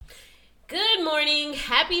morning.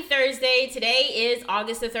 Happy Thursday. Today is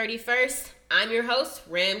August the 31st. I'm your host,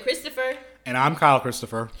 Ram Christopher. And I'm Kyle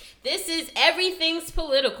Christopher. This is Everything's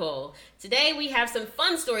Political. Today we have some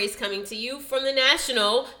fun stories coming to you from the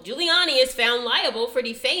National. Giuliani is found liable for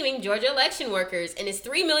defaming Georgia election workers and is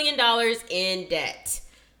 $3 million in debt.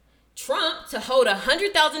 Trump to hold a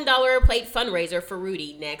 $100,000 a plate fundraiser for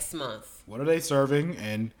Rudy next month. What are they serving,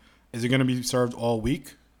 and is it going to be served all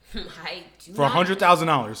week? I do For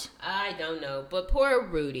 $100,000. I don't know, but poor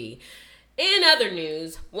Rudy. In other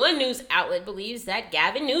news, one news outlet believes that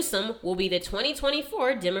Gavin Newsom will be the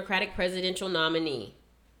 2024 Democratic presidential nominee.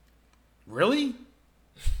 Really?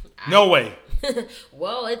 No way.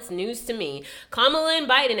 Well, it's news to me. Kamala and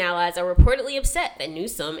Biden allies are reportedly upset that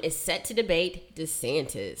Newsom is set to debate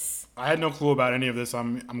DeSantis. I had no clue about any of this.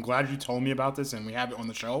 I'm glad you told me about this and we have it on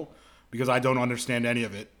the show because I don't understand any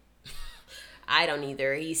of it. I don't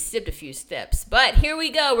either. He skipped a few steps. But here we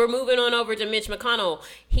go. We're moving on over to Mitch McConnell.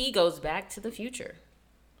 He goes back to the future.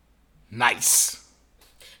 Nice.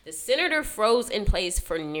 The senator froze in place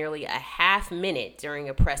for nearly a half minute during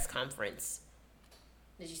a press conference.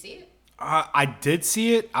 Did you see it? I did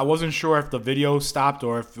see it. I wasn't sure if the video stopped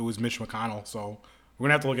or if it was Mitch McConnell. So we're going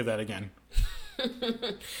to have to look at that again.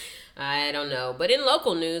 I don't know. But in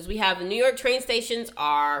local news, we have the New York train stations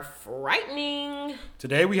are frightening.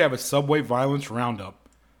 Today we have a subway violence roundup.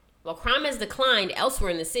 While crime has declined elsewhere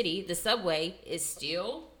in the city, the subway is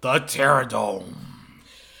still the Terror Dome.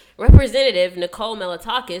 Representative Nicole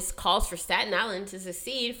Melitakis calls for Staten Island to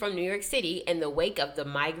secede from New York City in the wake of the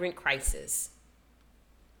migrant crisis.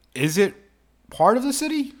 Is it part of the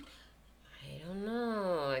city? I don't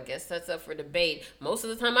know. I guess that's up for debate. Most of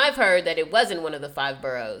the time I've heard that it wasn't one of the 5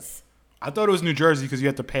 boroughs. I thought it was New Jersey because you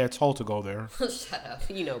had to pay a toll to go there. Shut up.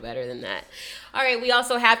 You know better than that. All right, we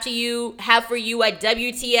also have for you a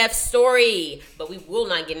WTF story, but we will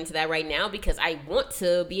not get into that right now because I want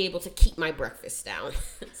to be able to keep my breakfast down.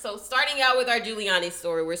 So starting out with our Giuliani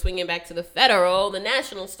story, we're swinging back to the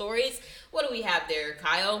national stories. What do we have there,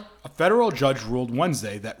 Kyle? A federal judge ruled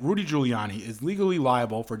Wednesday that Rudy Giuliani is legally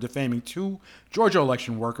liable for defaming 2 Georgia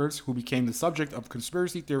election workers who became the subject of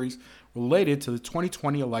conspiracy theories related to the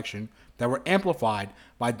 2020 election that were amplified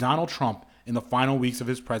by Donald Trump in the final weeks of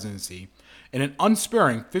his presidency. In an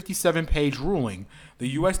unsparing 57-page ruling, the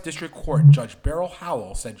U.S. District Court Judge Beryl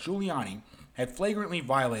Howell said Giuliani had flagrantly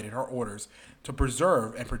violated her orders to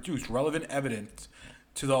preserve and produce relevant evidence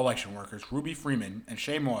to the election workers, Ruby Freeman and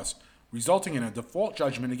Shay Moss, resulting in a default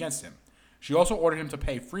judgment against him. She also ordered him to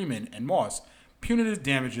pay Freeman and Moss punitive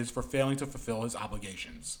damages for failing to fulfill his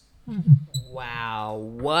obligations. Wow,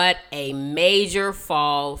 what a major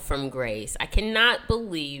fall from grace. I cannot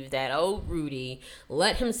believe that old Rudy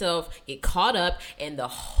let himself get caught up in the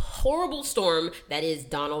horrible storm that is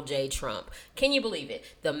Donald J. Trump. Can you believe it?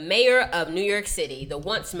 The mayor of New York City, the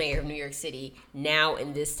once mayor of New York City, now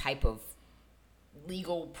in this type of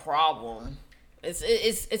legal problem.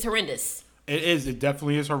 It's horrendous. It is. It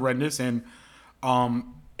definitely is horrendous. And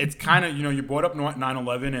it's kind of, you brought up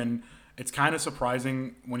 9/11, and it's kind of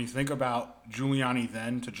surprising when you think about Giuliani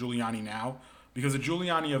then to Giuliani now, because the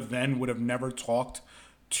Giuliani of then would have never talked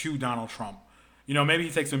to Donald Trump. Maybe he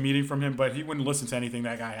takes a meeting from him, but he wouldn't listen to anything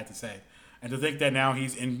that guy had to say. And to think that now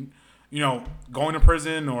he's in, going to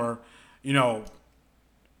prison or,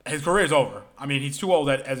 his career is over. I mean, he's too old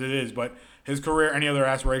as it is, but his career, any other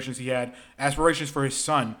aspirations he had, aspirations for his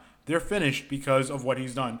son, they're finished because of what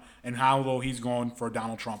he's done and how low he's gone for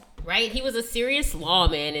Donald Trump. Right? He was a serious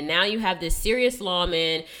lawman, and now you have this serious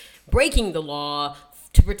lawman breaking the law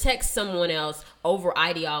to protect someone else over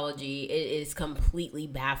ideology. It is completely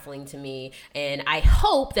baffling to me, and I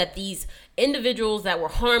hope that these individuals that were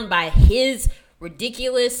harmed by his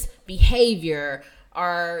ridiculous behavior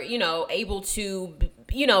are, able to,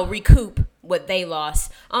 recoup what they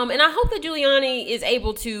lost. And I hope that Giuliani is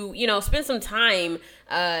able to, spend some time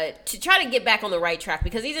to try to get back on the right track,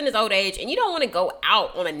 because he's in his old age and you don't want to go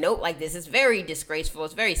out on a note like this. It's very disgraceful.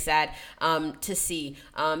 It's very sad to see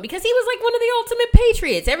because he was like one of the ultimate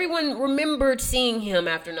patriots. Everyone remembered seeing him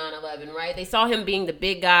after 9/11, right? They saw him being the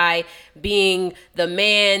big guy, being the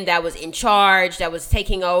man that was in charge, that was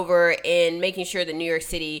taking over and making sure that New York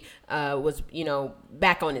City was,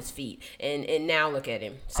 back on his feet. And now look at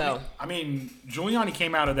him. So I mean, Giuliani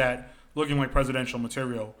came out of that looking like presidential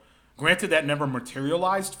material. Granted, that never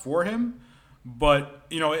materialized for him, but,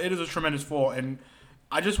 it is a tremendous fall. And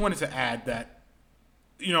I just wanted to add that,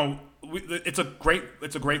 it's a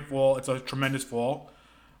great fall. It's a tremendous fall.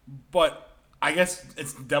 But I guess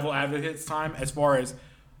it's devil advocate's time as far as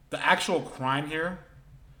the actual crime here.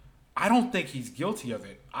 I don't think he's guilty of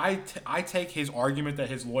it. I take his argument that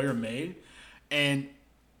his lawyer made, and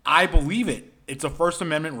I believe it. it's a First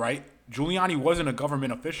Amendment right. Giuliani wasn't a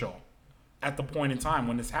government official at the point in time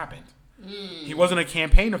when this happened. He wasn't a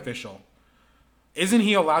campaign official. Isn't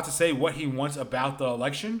he allowed to say what he wants about the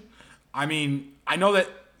election? I mean, I know that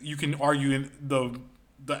you can argue in the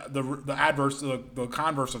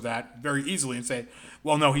converse of that very easily and say,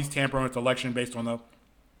 well, no, he's tampering with the election based on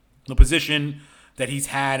the position that he's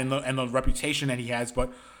had and the reputation that he has.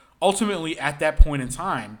 But ultimately, at that point in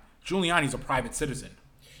time, Giuliani's a private citizen.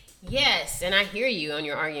 Yes, and I hear you on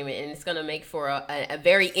your argument, and it's going to make for a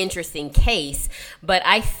very interesting case. But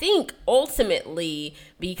I think ultimately,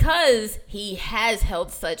 because he has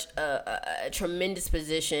held such a tremendous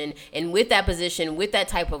position, and with that position, with that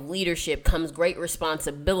type of leadership comes great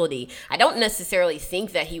responsibility. I don't necessarily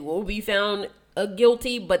think that he will be found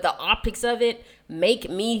guilty, but the optics of it make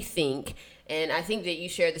me think, and I think that you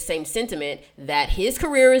share the same sentiment, that his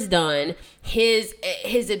career is done. His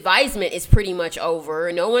advisement is pretty much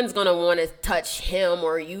over. No one's going to want to touch him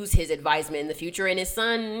or use his advisement in the future. And his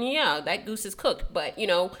son, yeah, that goose is cooked. But,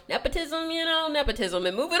 nepotism.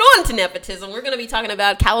 And moving on to nepotism, we're going to be talking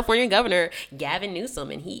about California Governor Gavin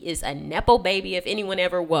Newsom. And he is a Nepo baby if anyone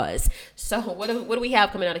ever was. So what do we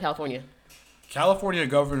have coming out of California? California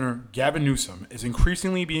Governor Gavin Newsom is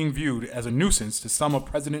increasingly being viewed as a nuisance to some of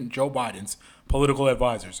President Joe Biden's political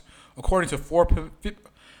advisors, according to four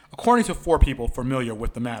people familiar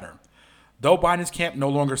with the matter. Though Biden's camp no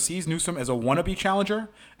longer sees Newsom as a wannabe challenger,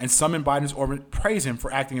 and some in Biden's orbit praise him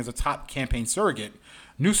for acting as a top campaign surrogate,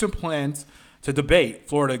 Newsom plans to debate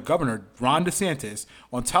Florida Governor Ron DeSantis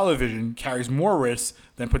on television carries more risks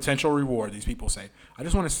than potential reward, these people say. I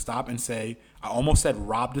just want to stop and say, I almost said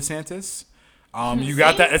Rob DeSantis. You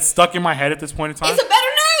got that? It's stuck in my head at this point in time. It's a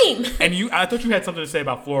better name. And I thought you had something to say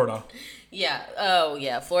about Florida. Yeah. Oh,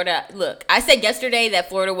 yeah. Florida. Look, I said yesterday that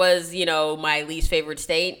Florida was, my least favorite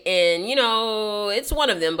state. And, it's one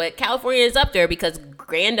of them. But California is up there because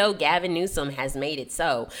Grando Gavin Newsom has made it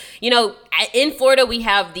so. In Florida, we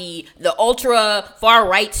have the ultra far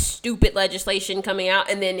right stupid legislation coming out.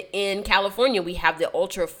 And then in California, we have the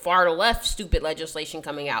ultra far left stupid legislation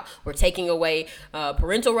coming out. We're taking away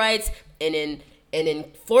parental rights. And in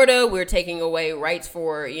Florida, we're taking away rights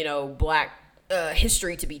for, black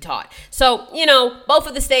history to be taught. So, both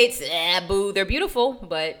of the states, boo, they're beautiful,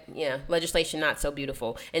 but yeah, legislation not so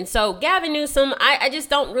beautiful. And so Gavin Newsom, I just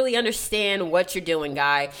don't really understand what you're doing,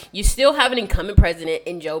 guy. You still have an incumbent president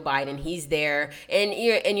in Joe Biden. He's there,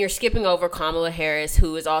 and you're skipping over Kamala Harris,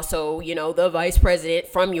 who is also, the vice president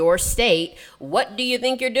from your state. What do you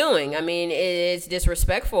think you're doing? I mean, it's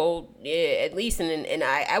disrespectful, at least, and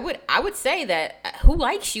I would say that who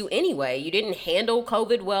likes you anyway? You didn't handle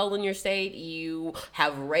COVID well in your state. You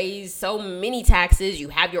have raised so many taxes. You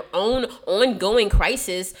have your own ongoing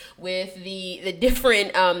crisis with the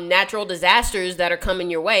different natural disasters that are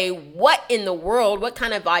coming your way. What in the world, what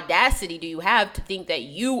kind of audacity do you have to think that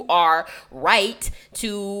you are right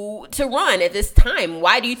to run at this time?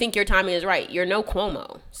 Why do you think your timing is right? You're no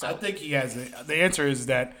Cuomo. So I think he has it. The answer is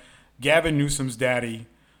that Gavin Newsom's daddy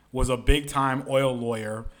was a big-time oil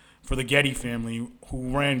lawyer for the Getty family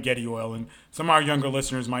who ran Getty Oil. And some of our younger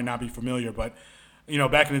listeners might not be familiar, but,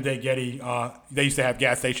 back in the day, Getty, they used to have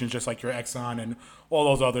gas stations just like your Exxon and all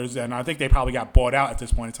those others. And I think they probably got bought out at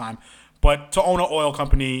this point in time. But to own an oil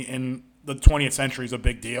company in the 20th century is a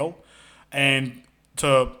big deal. And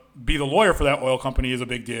to be the lawyer for that oil company is a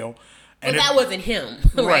big deal. And that wasn't him,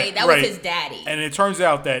 right? That was his daddy. And it turns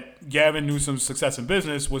out that Gavin Newsom's success in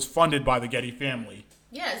business was funded by the Getty family.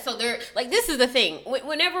 Yeah, so they're this is the thing.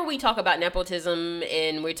 Whenever we talk about nepotism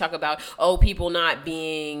and we talk about, people not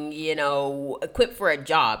being, equipped for a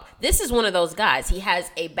job, this is one of those guys. He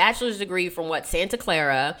has a bachelor's degree from Santa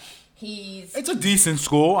Clara. It's a decent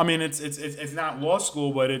school. I mean, it's not law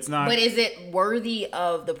school, but it's not. But is it worthy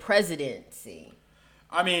of the presidency?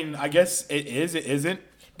 I mean, I guess it is. It isn't.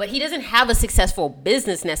 But he doesn't have a successful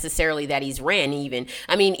business necessarily that he's ran even.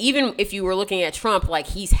 I mean, even if you were looking at Trump,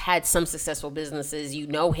 he's had some successful businesses. You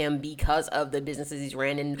know him because of the businesses he's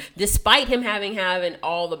ran. And despite him having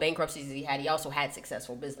all the bankruptcies he had, he also had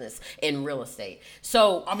successful business in real estate.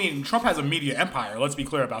 So, I mean, Trump has a media empire. Let's be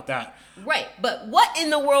clear about that. Right. But what in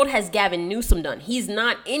the world has Gavin Newsom done? He's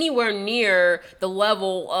not anywhere near the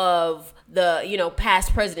level of the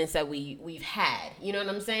past presidents that we've had. You know what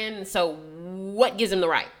I'm saying? So what gives him the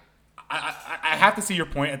right? I have to see your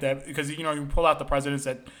point at that because you pull out the presidents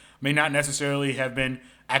that may not necessarily have been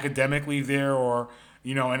academically there or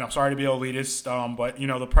and I'm sorry to be elitist, but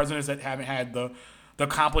the presidents that haven't had the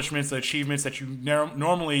accomplishments, the achievements that you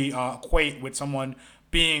normally equate with someone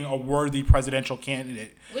being a worthy presidential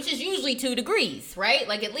candidate. Which is usually 2 degrees, right?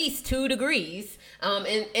 At least 2 degrees.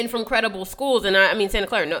 and from credible schools. And I mean, Santa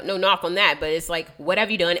Clara, no knock on that, but it's like, what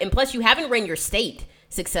have you done? And plus, you haven't ran your state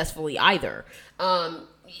successfully either. I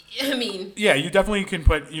mean, yeah, you definitely can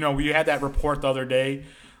put. We had that report the other day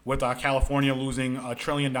with California losing $1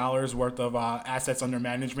 trillion worth of assets under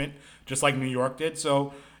management, just like New York did.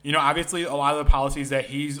 So, obviously, a lot of the policies that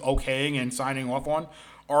he's okaying and signing off on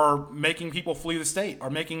are making people flee the state, are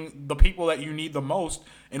making the people that you need the most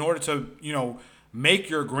in order to, make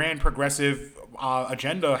your grand progressive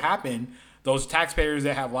agenda happen. Those taxpayers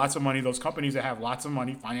that have lots of money, those companies that have lots of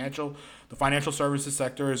money, the financial services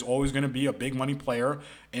sector is always going to be a big money player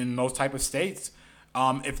in those type of states.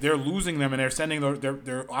 If they're losing them and they're sending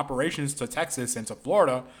their operations to Texas and to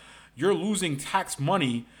Florida, you're losing tax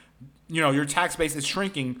money. Your tax base is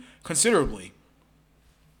shrinking considerably.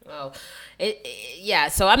 Oh, yeah.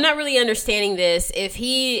 So I'm not really understanding this. If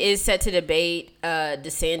he is set to debate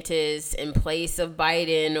DeSantis in place of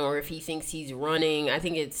Biden, or if he thinks he's running, I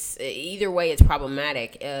think it's either way. It's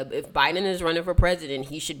problematic. If Biden is running for president,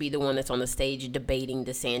 he should be the one that's on the stage debating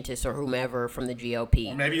DeSantis or whomever from the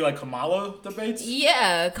GOP. Or maybe like Kamala debates.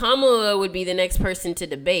 Yeah, Kamala would be the next person to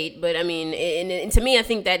debate. But I mean, and to me, I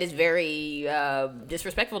think that is very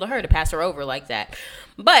disrespectful to her to pass her over like that.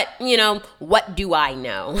 But, what do I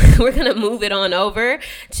know? We're going to move it on over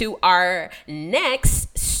to our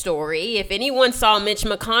next story. If anyone saw Mitch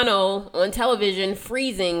McConnell on television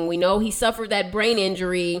freezing, we know he suffered that brain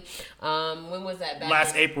injury. When was that?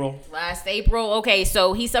 Last April. Last April. Okay,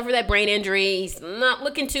 so he suffered that brain injury. He's not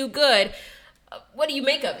looking too good. What do you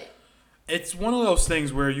make of it? It's one of those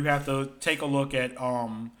things where you have to take a look at,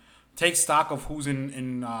 take stock of who's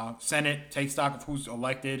in Senate, take stock of who's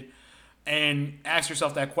elected, and ask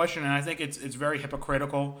yourself that question. And I think it's very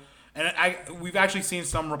hypocritical. And we've actually seen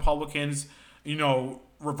some Republicans,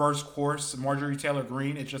 reverse course. Marjorie Taylor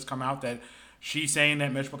Greene, it's just come out that she's saying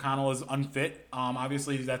that Mitch McConnell is unfit.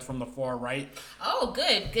 Obviously, that's from the far right. Oh,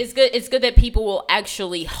 good. It's good. It's good that people will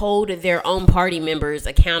actually hold their own party members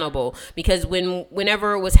accountable. Because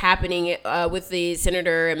whenever it was happening with the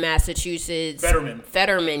senator in Massachusetts,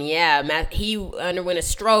 Fetterman, yeah, he underwent a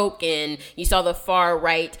stroke, and you saw the far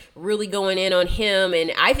right really going in on him.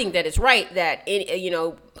 And I think that it's right that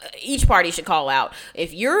each party should call out.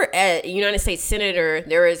 If you're a United States senator,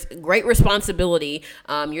 there is great responsibility.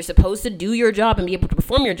 You're supposed to do your job and be able to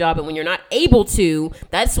perform your job. And when you're not able to,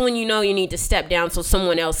 that's when you need to step down so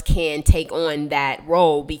someone else can take on that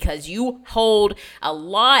role, because you hold a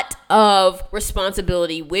lot of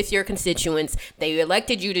responsibility with your constituents. They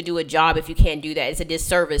elected you to do a job. If you can't do that, it's a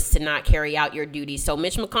disservice to not carry out your duties. So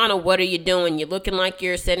Mitch McConnell, what are you doing? You're looking like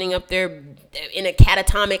you're sitting up there in a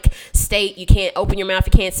catatonic state. You can't open your mouth.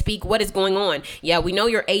 You can't speak. What is going on? Yeah, we know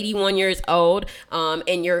you're 81 years old,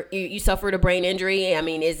 and you suffered a brain injury. I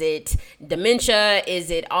mean, is it dementia?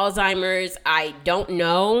 Is it Alzheimer's? I don't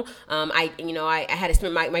know. I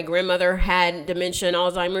had my grandmother had dementia and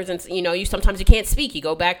Alzheimer's, and you sometimes you can't speak. You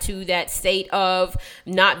go back to that state of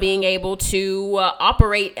not being able to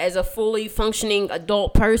operate as a fully functioning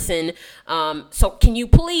adult person. So can you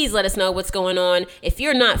please let us know what's going on? If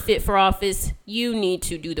you're not fit for office, you need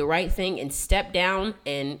to do the right thing and step down,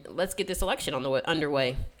 and let's get this election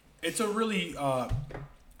underway. It's a really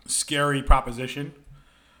scary proposition,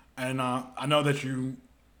 and I know that you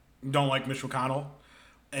don't like Mitch McConnell,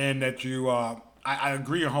 and that you I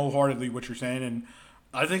agree wholeheartedly with what you're saying, and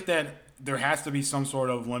I think that there has to be some sort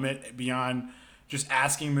of limit beyond just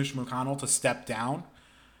asking Mitch McConnell to step down.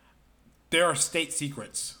 There are state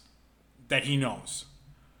secrets that he knows.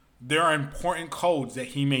 There are important codes that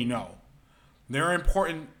he may know. There are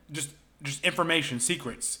important just information,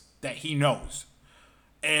 secrets that he knows.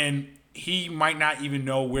 And he might not even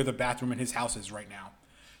know where the bathroom in his house is right now.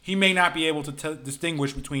 He may not be able to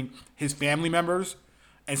distinguish between his family members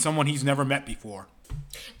and someone he's never met before.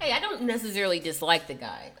 Hey, I don't necessarily dislike the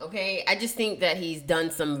guy, okay? I just think that he's done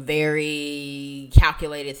some very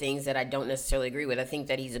calculated things that I don't necessarily agree with. I think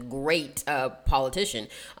that he's a great politician.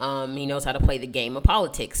 He knows how to play the game of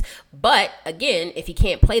politics. But, again, if he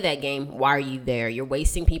can't play that game, why are you there? You're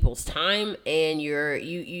wasting people's time, and you're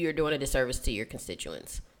doing a disservice to your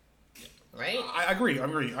constituents, right? I agree.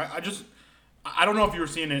 I don't know if you were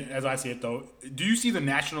seeing it as I see it, though. Do you see the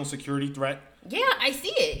national security threat? Yeah, I see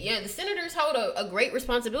it. Yeah, the senators hold a great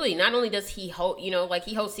responsibility. Not only does he hold,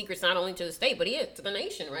 he holds secrets not only to the state, but to the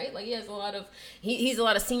nation, right? Like he has a lot of, he's a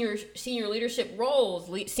lot of senior leadership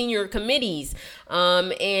roles, senior committees,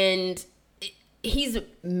 and he's a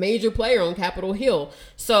major player on Capitol Hill.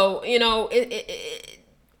 So, it's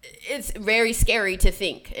very scary to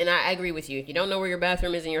think, and I agree with you. If you don't know where your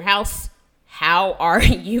bathroom is in your house, how are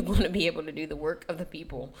you going to be able to do the work of the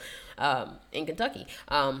people in Kentucky?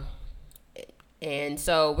 And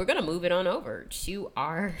so we're going to move it on over to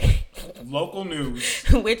our local news,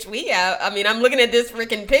 which we have. I mean, I'm looking at this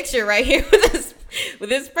freaking picture right here with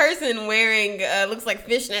this person wearing looks like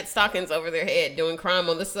fishnet stockings over their head doing crime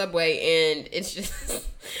on the subway. And it's just,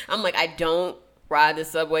 I'm like, I don't ride the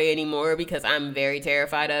subway anymore because I'm very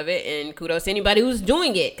terrified of it, and kudos to anybody who's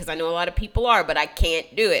doing it, because I know a lot of people are, but I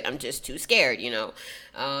can't do it. I'm just too scared,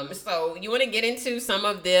 so you want to get into some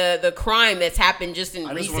of the crime that's happened just in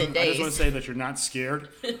recent days. I just want to say that you're not scared.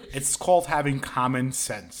 It's called having common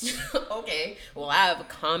sense. Okay, well, I have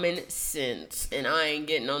common sense and I ain't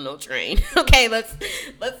getting on no train. Okay, let's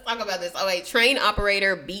talk about this. Okay, train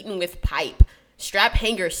operator beaten with pipe. Strap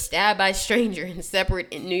hanger stabbed by stranger in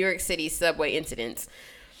separate New York City subway incidents.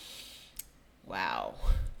 Wow.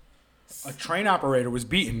 A train operator was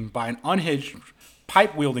beaten by an unhinged,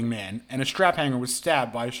 pipe-wielding man, and a strap hanger was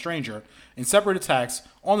stabbed by a stranger in separate attacks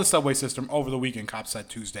on the subway system over the weekend, cops said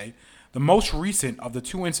Tuesday. The most recent of the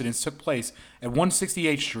two incidents took place at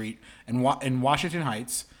 168th Street in Washington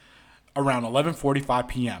Heights around 11:45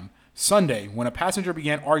 p.m. Sunday, when a passenger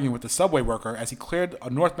began arguing with the subway worker as he cleared a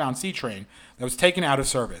northbound C train that was taken out of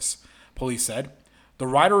service. Police said the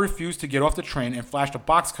rider refused to get off the train and flashed a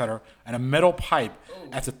box cutter and a metal pipe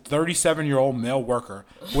at the 37-year-old male worker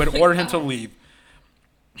who had ordered him to leave.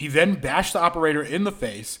 He then bashed the operator in the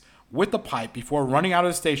face with the pipe before running out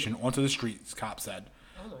of the station onto the streets, cops said.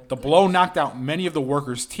 The blow knocked out many of the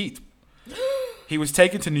worker's teeth. He was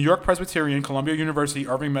taken to New York Presbyterian Columbia University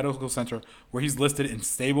Irving Medical Center, where he's listed in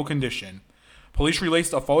stable condition. Police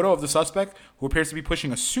released a photo of the suspect, who appears to be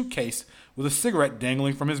pushing a suitcase with a cigarette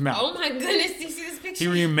dangling from his mouth. Oh my goodness, do you see this picture? He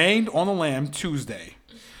remained on the lam Tuesday.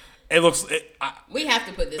 It looks. We have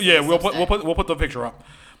to put this. Yeah, we'll put the picture up.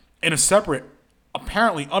 In a separate,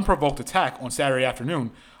 apparently unprovoked attack on Saturday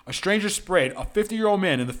afternoon, a stranger sprayed a 50-year-old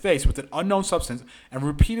man in the face with an unknown substance and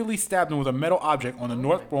repeatedly stabbed him with a metal object on the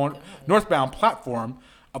northbound platform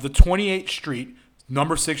of the 28th Street,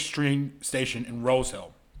 number 6 train station in Rose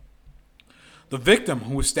Hill. The victim,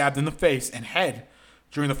 who was stabbed in the face and head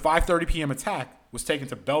during the 5:30 p.m. attack, was taken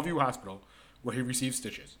to Bellevue Hospital, where he received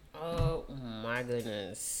stitches. Oh, my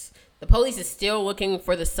goodness. The police is still looking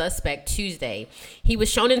for the suspect Tuesday. He was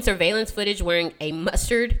shown in surveillance footage wearing a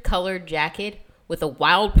mustard-colored jacket with a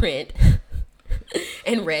wild print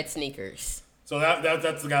and red sneakers. So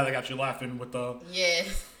that's the guy that got you laughing with the...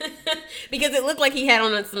 Yes. Because it looked like he had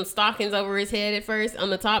on some stockings over his head at first on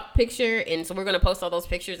the top picture. And so we're going to post all those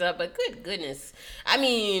pictures up. But good goodness. I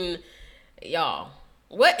mean, y'all,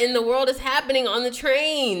 what in the world is happening on the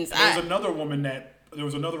trains? There was another woman that... There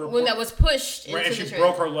was another report... One that was pushed into and the she train.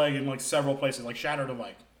 broke her leg in several places, shattered her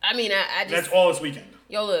leg. I mean, I just... That's all this weekend.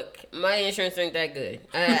 Yo, look, my insurance ain't that good.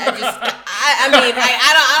 I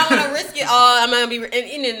don't want to risk it all. I'm gonna be,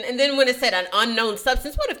 and then when it said an unknown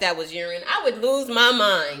substance, what if that was urine? I would lose my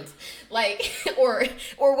mind. Or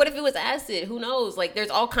what if it was acid? Who knows? There's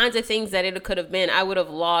all kinds of things that it could have been. I would have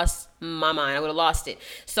lost my mind. I would have lost it.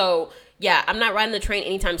 So yeah, I'm not riding the train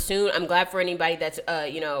anytime soon. I'm glad for anybody that's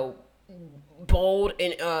bold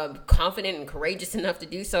and confident and courageous enough to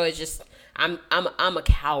do so. It's just I'm a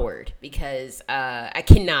coward because I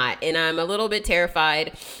cannot, and I'm a little bit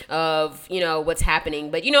terrified of what's happening.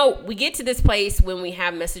 But we get to this place when we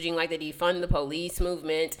have messaging like the defund the police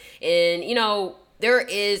movement, and there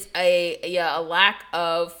is a lack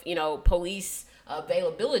of police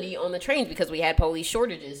availability on the trains because we had police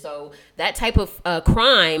shortages. So that type of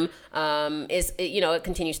crime it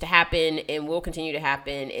continues to happen and will continue to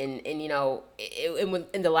happen, and in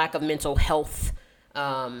the lack of mental health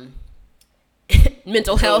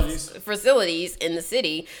facilities in the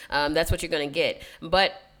city, that's what you're going to get.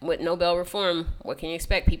 But with no bail reform, what can you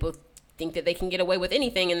expect? People think that they can get away with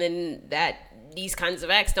anything, and then these kinds of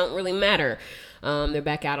acts don't really matter. They're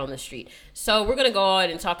back out on the street. So we're going to go on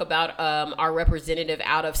and talk about our representative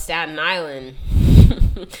out of Staten Island.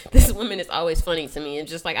 This woman is always funny to me. It's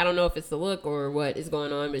just I don't know if it's the look or what is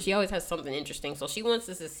going on, but she always has something interesting. So she wants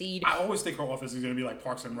to secede. I always think her office is going to be like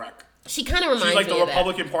Parks and Rec. She kind of reminds me of that. She's like the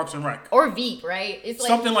Republican Parks and Rec. Or Veep, right? It's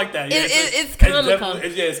something like that. Yeah, it's comical.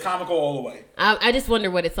 It's comical all the way. I just wonder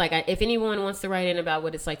what it's like. If anyone wants to write in about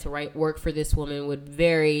what it's like to work for this woman, we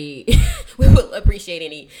would appreciate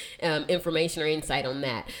any information or insight on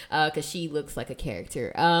that, because she looks like a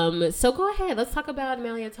character. So go ahead. Let's talk about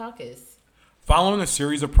Malliotakis. Following a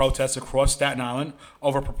series of protests across Staten Island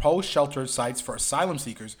over proposed shelter sites for asylum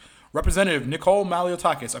seekers, Representative Nicole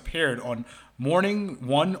Malliotakis appeared on Morning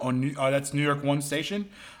One on that's New York One station.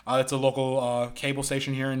 That's a local cable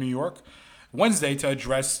station here in New York. Wednesday to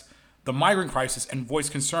address the migrant crisis and voice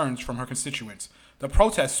concerns from her constituents. The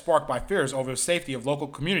protests, sparked by fears over the safety of local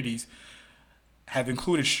communities, have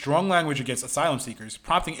included strong language against asylum seekers,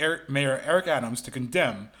 prompting Mayor Eric Adams to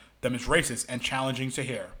condemn them as racist and challenging to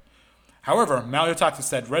hear. However, Malliotakis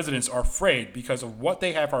said residents are afraid because of what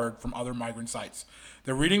they have heard from other migrant sites.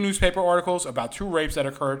 They're reading newspaper articles about 2 rapes that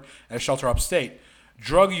occurred at a shelter upstate,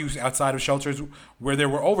 drug use outside of shelters where there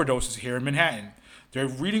were overdoses here in Manhattan. They're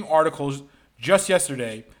reading articles. Just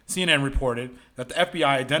yesterday, CNN reported that the FBI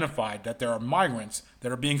identified that there are migrants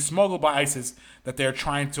that are being smuggled by ISIS that they're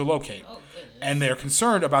trying to locate. Oh, and they're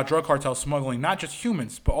concerned about drug cartels smuggling not just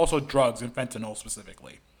humans, but also drugs and fentanyl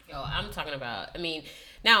specifically. Yo, I'm talking about,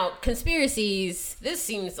 now, conspiracies, this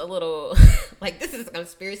seems a little, like, this is a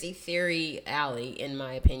conspiracy theory alley, in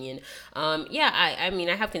my opinion.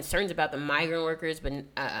 I have concerns about the migrant workers, but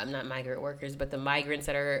not migrant workers, but the migrants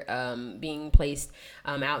that are being placed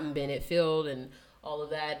out in Bennett Field and all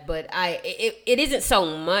of that. But it isn't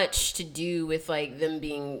so much to do with, like, them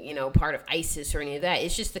being, part of ISIS or any of that.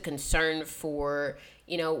 It's just the concern for,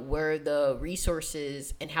 where the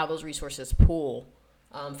resources and how those resources pool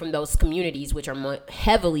from those communities, which are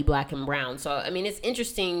heavily black and brown. So, it's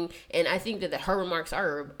interesting, and I think that her remarks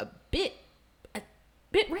are a bit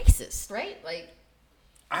racist, right? Like,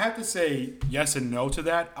 I have to say yes and no to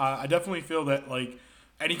that. I definitely feel that, like,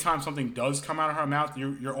 anytime something does come out of her mouth,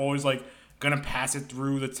 you're always, like, gonna pass it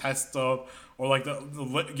through the test of, or like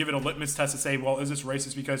give it a litmus test to say, well, is this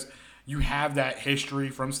racist? Because you have that history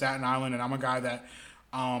from Staten Island, and I'm a guy that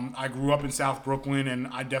I grew up in South Brooklyn, and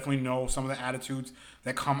I definitely know some of the attitudes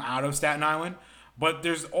that come out of Staten Island. But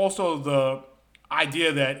there's also the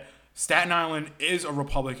idea that Staten Island is a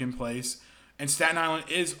Republican place, and Staten Island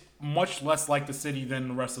is much less like the city than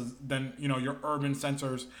the rest of your urban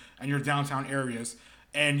centers and your downtown areas.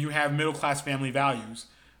 And you have middle class family values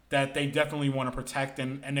that they definitely want to protect,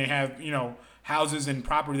 and they have houses and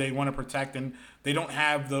property they want to protect, and they don't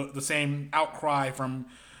have the same outcry from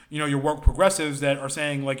your woke progressives that are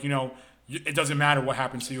saying, like, it doesn't matter what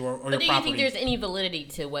happens to you or your property. But do you think there's any validity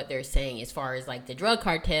to what they're saying as far as, like, the drug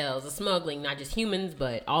cartels, the smuggling, not just humans,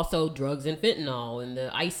 but also drugs and fentanyl and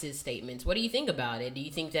the ISIS statements? What do you think about it? Do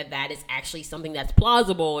you think that is actually something that's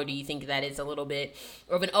plausible, or do you think that it's a little bit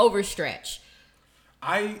of an overstretch?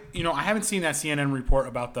 I haven't seen that CNN report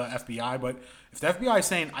about the FBI, but if the FBI is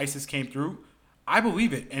saying ISIS came through, I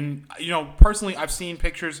believe it. And, personally, I've seen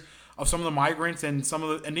pictures of some of the migrants, and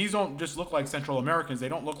and these don't just look like Central Americans. They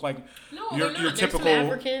don't look like your typical. There's some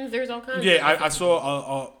Africans. There's all kinds. Yeah, I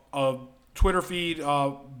saw a Twitter feed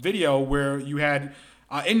video where you had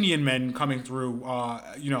Indian men coming through,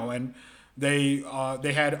 and they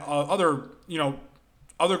had other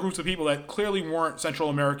groups of people that clearly weren't Central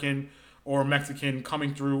American or Mexican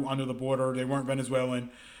coming through under the border. They weren't Venezuelan.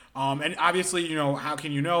 And obviously, how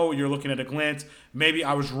can you know? You're looking at a glance. Maybe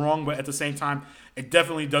I was wrong, but at the same time, it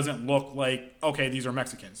definitely doesn't look like, okay, these are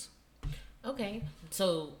Mexicans. Okay.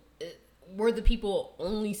 So were the people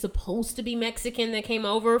only supposed to be Mexican that came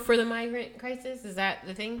over for the migrant crisis? Is that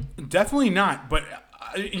the thing? Definitely not. But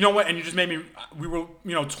you know what? And you just made me, we were,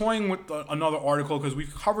 toying with another article because we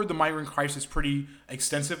covered the migrant crisis pretty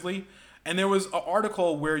extensively. And there was an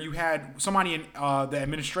article where you had somebody in the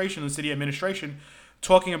administration, the city administration,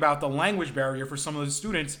 talking about the language barrier for some of the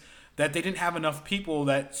students, that they didn't have enough people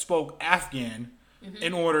that spoke Afghan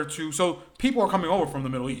in order to. So people are coming over from the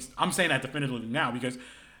Middle East. I'm saying that definitively now because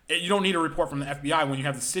you don't need a report from the FBI when you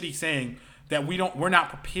have the city saying that we're not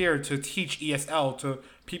prepared to teach ESL to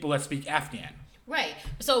people that speak Afghan. Right.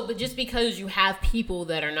 So, but just because you have people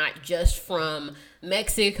that are not just from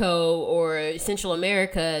Mexico or Central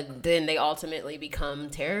America, then they ultimately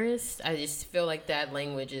become terrorists. I just feel like that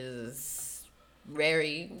language is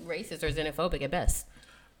very racist or xenophobic at best.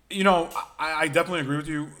 I definitely agree with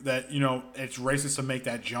you that, it's racist to make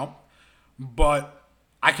that jump, but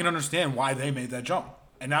I can understand why they made that jump.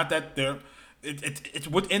 And not that it's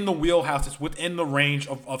within the wheelhouse, it's within the range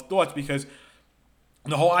of thoughts, because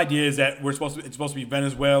the whole idea is that it's supposed to be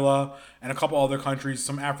Venezuela and a couple other countries,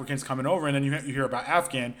 some Africans coming over, and then you hear about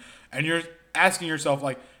Afghan, and you're asking yourself,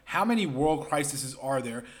 like, how many world crises are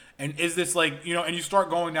there? And is this like, and you start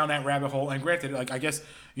going down that rabbit hole, and granted, like, I guess,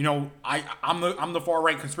 I'm the far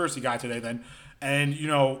right conspiracy guy today then. And,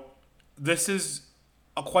 this is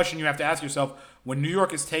a question you have to ask yourself when New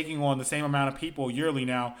York is taking on the same amount of people yearly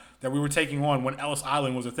now that we were taking on when Ellis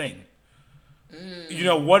Island was a thing.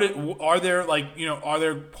 What are there, like, are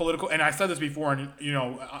there political, and I said this before, and,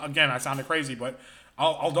 again, I sounded crazy, but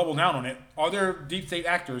I'll double down on it. Are there deep state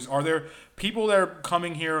actors? Are there people that are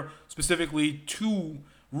coming here specifically to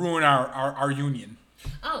ruin our union?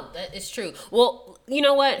 Oh, that is true. Well, you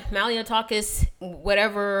know what? Malliotakis,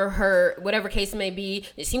 whatever case may be,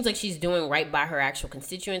 it seems like she's doing right by her actual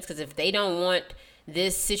constituents, because if they don't want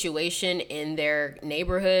this situation in their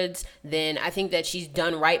neighborhoods, then I think that she's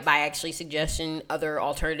done right by actually suggesting other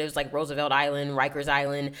alternatives like Roosevelt Island, Rikers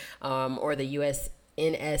Island, or the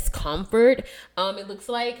USNS Comfort, it looks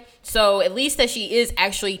like. So at least that she is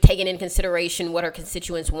actually taking in consideration what her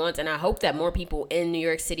constituents want, and I hope that more people in New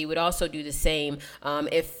York City would also do the same.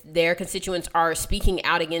 If their constituents are speaking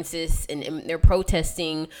out against this and they're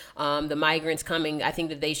protesting the migrants coming, I think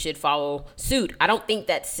that they should follow suit. I don't think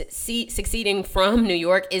that seceding from New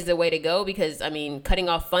York is the way to go, because, I mean, cutting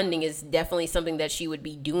off funding is definitely something that she would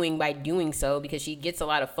be doing by doing so, because she gets a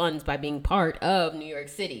lot of funds by being part of New York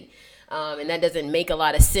City. And that doesn't make a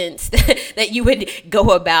lot of sense that you would go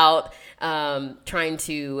about trying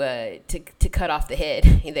to cut off the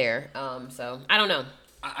head there. So I don't know.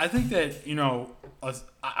 I think that,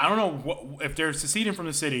 I don't know if they're seceding from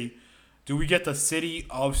the city. Do we get the city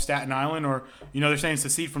of Staten Island, or they're saying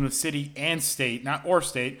secede from the city and state, not or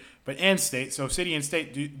state, but and state. So city and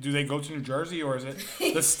state, do they go to New Jersey, or is it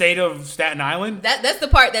the state of Staten Island? That's the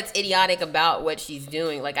part that's idiotic about what she's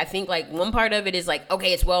doing. Like, I think like one part of it is like,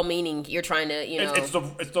 okay, it's well-meaning. You're trying to, It's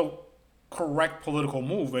the correct political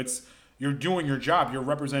move. You're doing your job. You're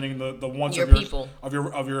representing the wants your of people, of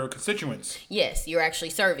your constituents. Yes, you're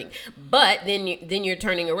actually serving. But then you're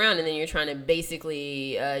turning around and then you're trying to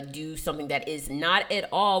basically do something that is not at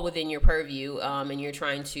all within your purview. And you're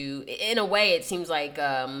trying to, in a way, it seems like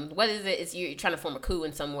what is it? It's you're trying to form a coup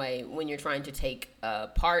in some way when you're trying to take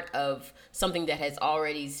part of something that has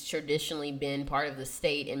already traditionally been part of the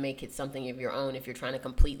state and make it something of your own. If you're trying to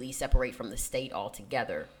completely separate from the state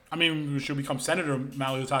altogether. I mean, she'll become Senator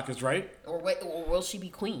Maliotakis, right? Or will she be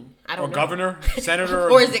queen? I don't know. Or governor,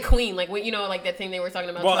 senator. Or is it queen? Like, like that thing they were talking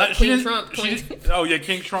about. Well, King Trump.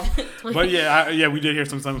 King Trump. But yeah, we did hear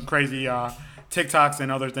some crazy TikToks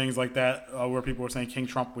and other things like that where people were saying King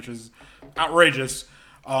Trump, which is outrageous.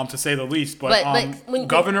 To say the least, but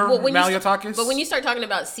Governor Maliotakis. But when you start talking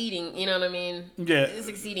about seceding, you know what I mean? Yeah.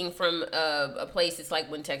 Seceding from a place, it's like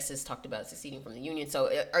when Texas talked about seceding from the Union.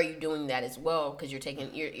 So are you doing that as well? Because you're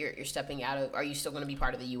stepping out of. Are you still going to be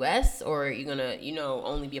part of the U.S. or are you going to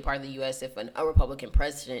only be a part of the U.S. if a Republican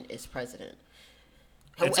president is president?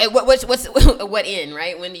 What end,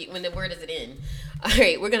 right? When where does it end? All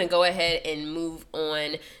right, we're going to go ahead and move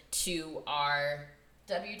on to our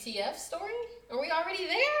WTF story. Are we already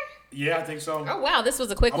there? Yeah, I think so. Oh, wow. This was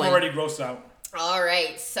a quick one. I'm already grossed out. All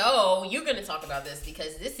right. So you're going to talk about this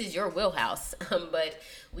because this is your wheelhouse. But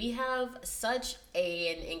we have such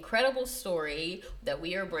an incredible story that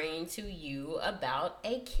we are bringing to you about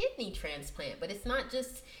a kidney transplant. But it's not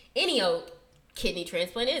just any old kidney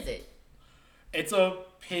transplant, is it? It's a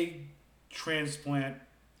pig transplant.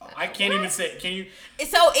 I can't even say it. Can you?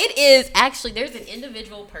 So it is actually, there's an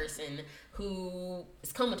individual person who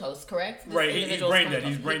is comatose, correct? Right, he's brain dead.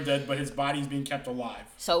 He's brain dead, but his body's being kept alive.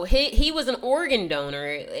 So he was an organ donor,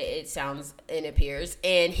 it sounds and appears,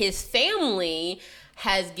 and his family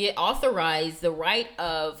has authorized the right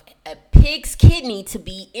of a pig's kidney to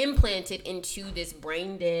be implanted into this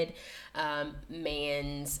brain dead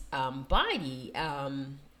man's body.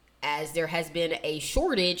 As there has been a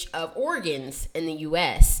shortage of organs in the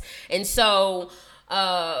U.S. And so,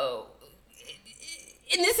 and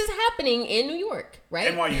this is happening in New York,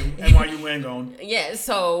 right? NYU Langone. Yeah,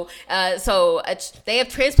 so they have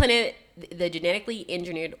transplanted the genetically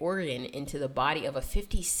engineered organ into the body of a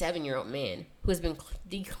 57-year-old man who has been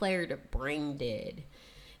declared brain dead.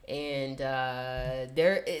 And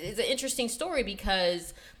there is an interesting story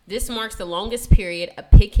because this marks the longest period a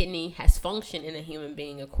pig kidney has functioned in a human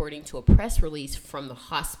being, according to a press release from the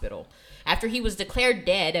hospital. After he was declared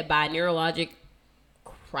dead by neurologic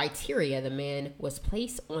criteria, the man was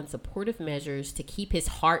placed on supportive measures to keep his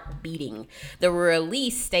heart beating. The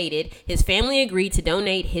release stated his family agreed to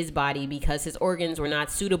donate his body because his organs were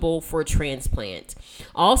not suitable for transplant.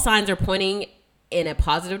 All signs are pointing in a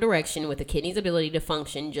positive direction with the kidney's ability to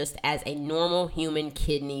function just as a normal human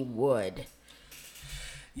kidney would.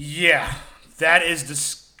 Yeah, that is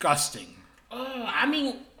disgusting. Oh, I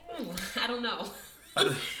mean, I don't know.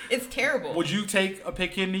 It's terrible. Would you take a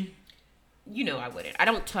pig kidney? I wouldn't. I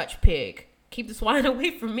don't touch pig. Keep the swine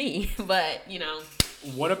away from me. But,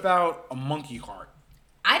 What about a monkey heart?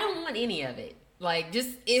 I don't want any of it. Like, just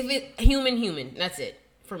if it human. That's it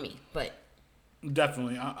for me. But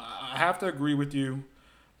definitely, I have to agree with you.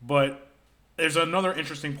 But there's another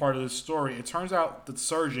interesting part of this story. It turns out the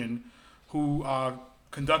surgeon who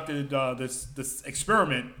conducted this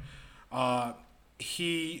experiment,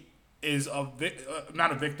 he is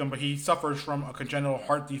not a victim, but he suffers from a congenital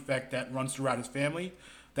heart defect that runs throughout his family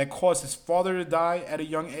that caused his father to die at a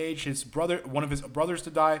young age, one of his brothers to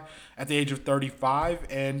die at the age of 35,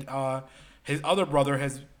 and His other brother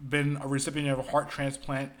has been a recipient of a heart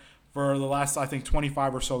transplant for the last, I think,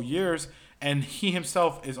 25 or so years, and he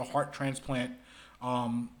himself is a heart transplant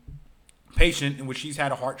patient, in which he's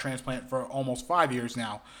had a heart transplant for almost 5 years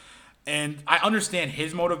now. And I understand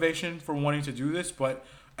his motivation for wanting to do this, but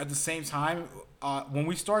at the same time, when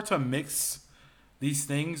we start to mix these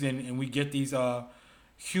things and we get these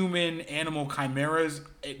human-animal chimeras,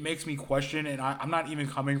 it makes me question, and I'm not even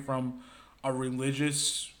coming from a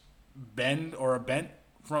religious bent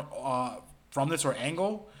from this or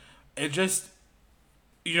angle. It just,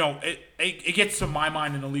 it gets to my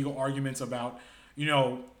mind in the legal arguments about,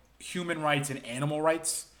 human rights and animal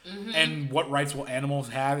rights, and what rights will animals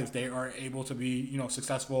have if they are able to be,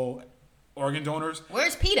 successful organ donors.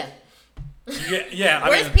 Where's PETA? Yeah.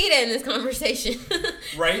 Where's PETA in this conversation?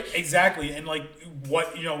 Right, exactly. And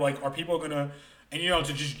what, are people gonna, and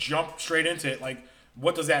to just jump straight into it,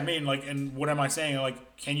 what does that mean? And what am I saying?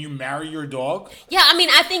 Can you marry your dog? Yeah,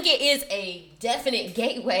 I think it is a definite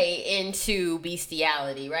gateway into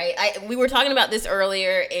bestiality, right? We were talking about this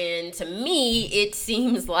earlier, and to me, it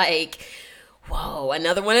seems like, whoa,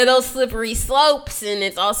 another one of those slippery slopes, and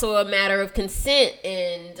it's also a matter of consent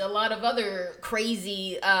and a lot of other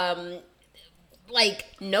crazy,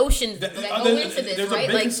 notions that go into this, there's right? There's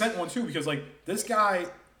a big consent one, too, because, this guy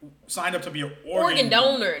signed up to be an organ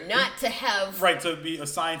donor, not to have... Right, to be a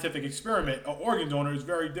scientific experiment. An organ donor is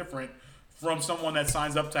very different from someone that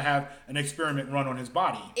signs up to have an experiment run on his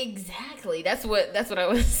body. Exactly. That's what I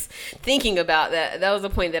was thinking about. That was the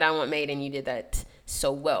point that I made, and you did that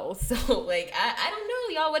so well. So, I don't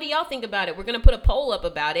know, y'all. What do y'all think about it? We're going to put a poll up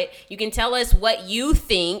about it. You can tell us what you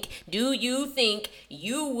think. Do you think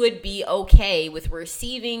you would be okay with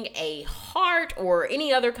receiving a heart or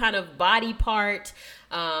any other kind of body part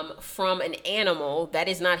from an animal that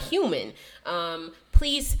is not human?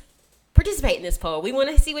 Please participate in this poll. We want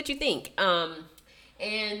to see what you think.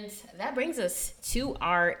 And that brings us to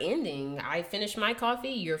our ending. I finished my coffee.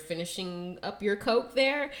 You're finishing up your Coke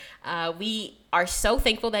there. We are so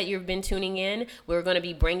thankful that you've been tuning in. We're going to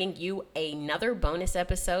be bringing you another bonus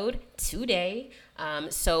episode today.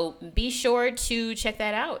 So be sure to check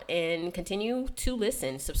that out and continue to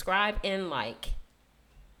listen, subscribe, and like.